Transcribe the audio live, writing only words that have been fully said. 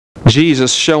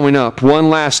Jesus showing up one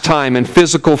last time in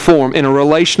physical form, in a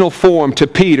relational form to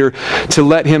Peter to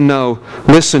let him know,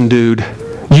 listen, dude,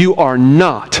 you are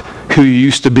not who you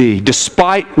used to be,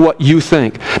 despite what you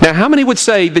think. Now, how many would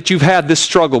say that you've had this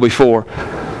struggle before?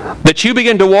 That you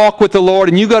begin to walk with the Lord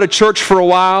and you go to church for a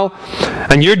while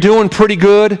and you're doing pretty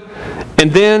good,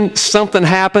 and then something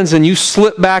happens and you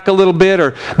slip back a little bit,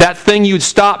 or that thing you'd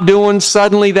stopped doing,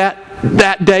 suddenly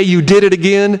that day you did it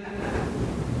again,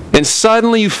 and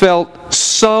suddenly you felt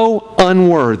so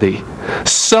unworthy,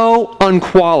 so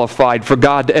unqualified for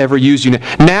God to ever use you.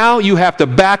 Now you have to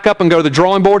back up and go to the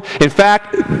drawing board. In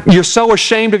fact, you're so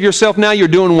ashamed of yourself now, you're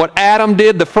doing what Adam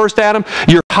did, the first Adam.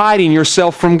 You're hiding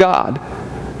yourself from God.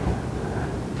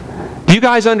 Do you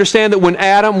guys understand that when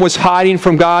Adam was hiding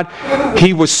from God,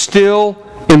 he was still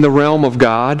in the realm of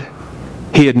God?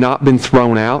 He had not been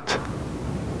thrown out.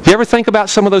 Do you ever think about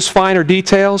some of those finer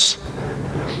details?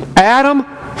 Adam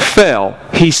fell.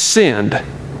 He sinned.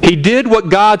 He did what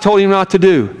God told him not to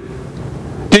do.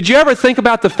 Did you ever think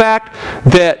about the fact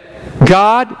that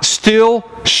God still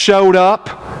showed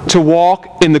up to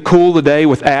walk in the cool of the day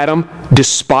with Adam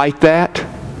despite that?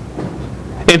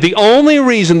 And the only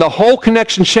reason the whole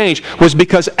connection changed was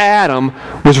because Adam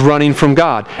was running from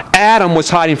God. Adam was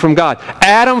hiding from God.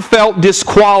 Adam felt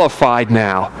disqualified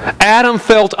now. Adam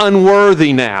felt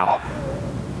unworthy now.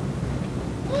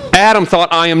 Adam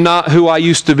thought, I am not who I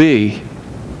used to be.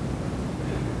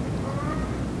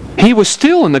 He was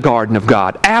still in the garden of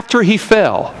God after he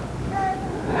fell.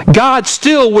 God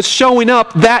still was showing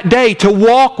up that day to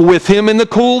walk with him in the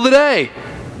cool of the day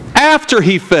after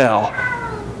he fell.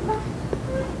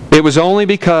 It was only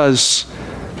because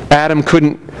Adam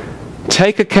couldn't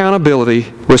take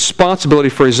accountability, responsibility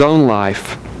for his own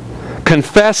life,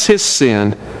 confess his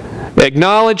sin,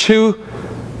 acknowledge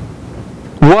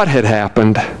what had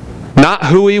happened, not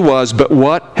who he was, but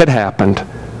what had happened.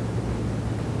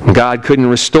 God couldn't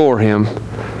restore him,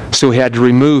 so he had to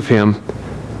remove him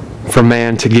for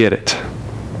man to get it.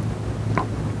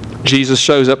 Jesus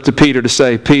shows up to Peter to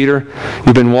say, Peter,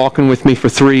 you've been walking with me for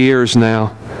 3 years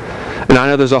now. And I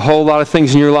know there's a whole lot of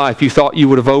things in your life you thought you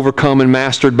would have overcome and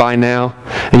mastered by now.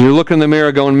 And you're looking in the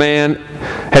mirror going, man,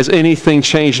 has anything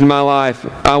changed in my life?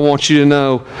 I want you to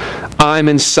know I'm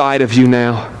inside of you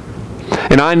now.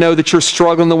 And I know that you're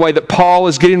struggling the way that Paul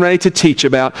is getting ready to teach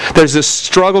about. There's this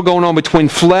struggle going on between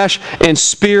flesh and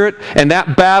spirit, and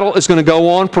that battle is going to go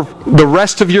on for the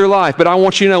rest of your life. But I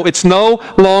want you to know it's no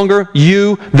longer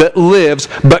you that lives,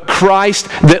 but Christ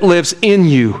that lives in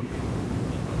you.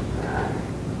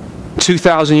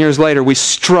 2,000 years later, we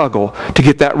struggle to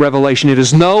get that revelation. It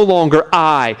is no longer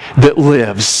I that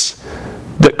lives,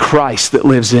 but Christ that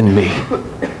lives in me.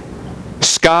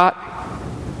 Scott,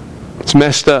 it's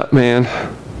messed up, man.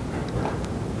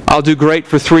 I'll do great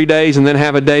for 3 days and then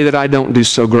have a day that I don't do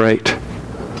so great.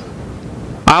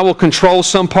 I will control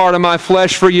some part of my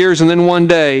flesh for years and then one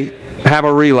day have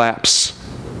a relapse.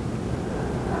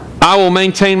 I will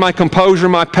maintain my composure,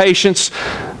 my patience,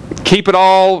 keep it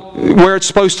all where it's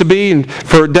supposed to be and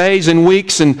for days and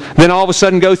weeks, and then all of a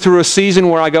sudden go through a season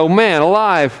where I go, man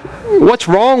alive, what's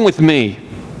wrong with me?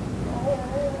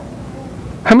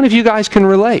 How many of you guys can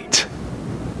relate?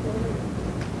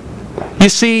 You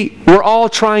see, we're all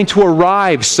trying to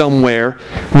arrive somewhere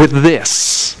with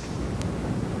this,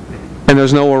 and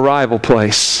there's no arrival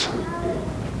place.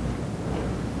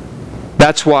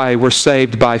 That's why we're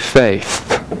saved by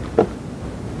faith,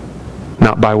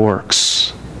 not by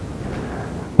works.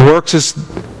 Works is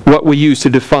what we use to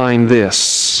define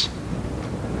this.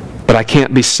 But I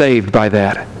can't be saved by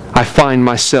that. I find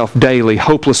myself daily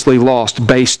hopelessly lost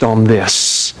based on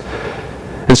this.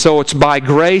 And so it's by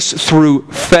grace through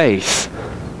faith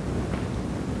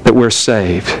that we're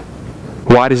saved.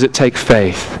 Why does it take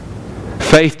faith?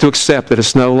 Faith to accept that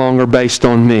it's no longer based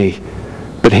on me,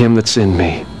 but Him that's in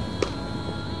me.